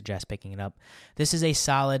highly suggest picking it up. This is a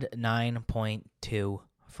solid 9.2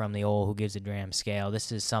 from the old Who Gives a Dram scale.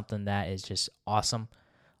 This is something that is just awesome.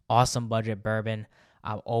 Awesome budget bourbon.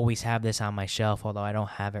 I'll always have this on my shelf, although I don't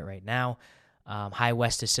have it right now. High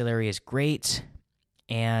West Distillery is great,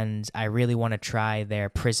 and I really want to try their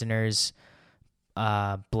Prisoners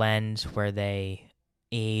blend where they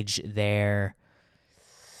age their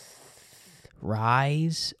rye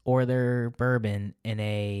or their bourbon in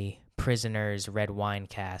a Prisoner's red wine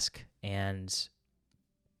cask. And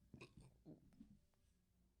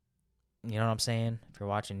you know what I'm saying? If you're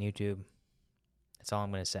watching YouTube, that's all I'm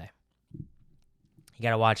going to say. You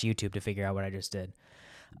got to watch YouTube to figure out what I just did.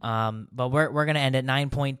 But we're going to end at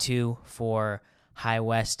 9.2 for High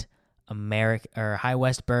West High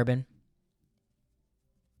West bourbon.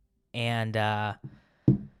 And I'm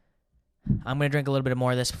going to drink a little bit more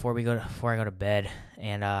of this before I go to bed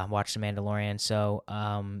and watch The Mandalorian. So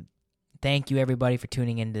thank you everybody for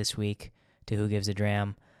tuning in this week to Who Gives a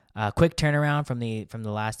Dram. Quick turnaround from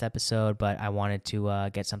the last episode, but I wanted to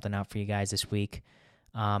get something out for you guys this week.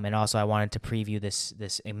 And also I wanted to preview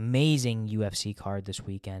this amazing UFC card this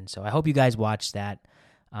weekend. So I hope you guys watch that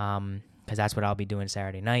because that's what I'll be doing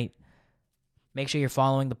Saturday night. Make sure you're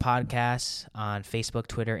following the podcast on Facebook,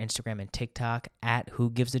 Twitter, Instagram, and TikTok at Who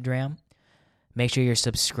Gives a Dram. Make sure you're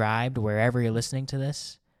subscribed wherever you're listening to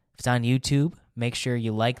this. If it's on YouTube, make sure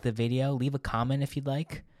you like the video. Leave a comment if you'd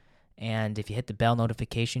like. And if you hit the bell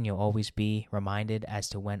notification, you'll always be reminded as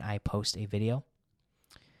to when I post a video.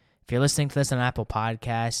 If you're listening to this on Apple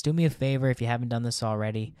Podcasts, do me a favor if you haven't done this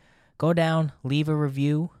already. Go down, leave a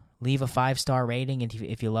review, leave a 5-star rating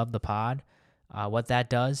if you love the pod. What that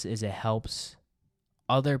does is it helps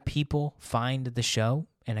other people find the show,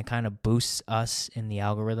 and it kind of boosts us in the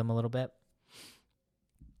algorithm a little bit.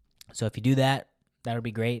 So if you do that, that would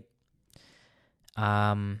be great.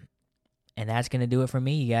 And that's going to do it for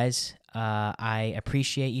me, you guys. I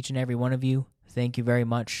appreciate each and every one of you. Thank you very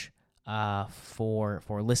much for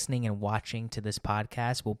listening and watching to this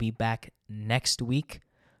podcast. We'll be back next week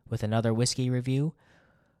with another whiskey review.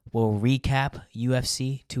 We'll recap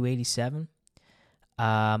UFC 287.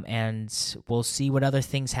 And we'll see what other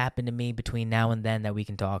things happen to me between now and then that we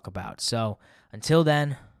can talk about. So until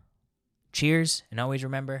then, cheers, and always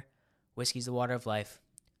remember, whiskey's the water of life.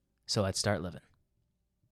 So let's start living.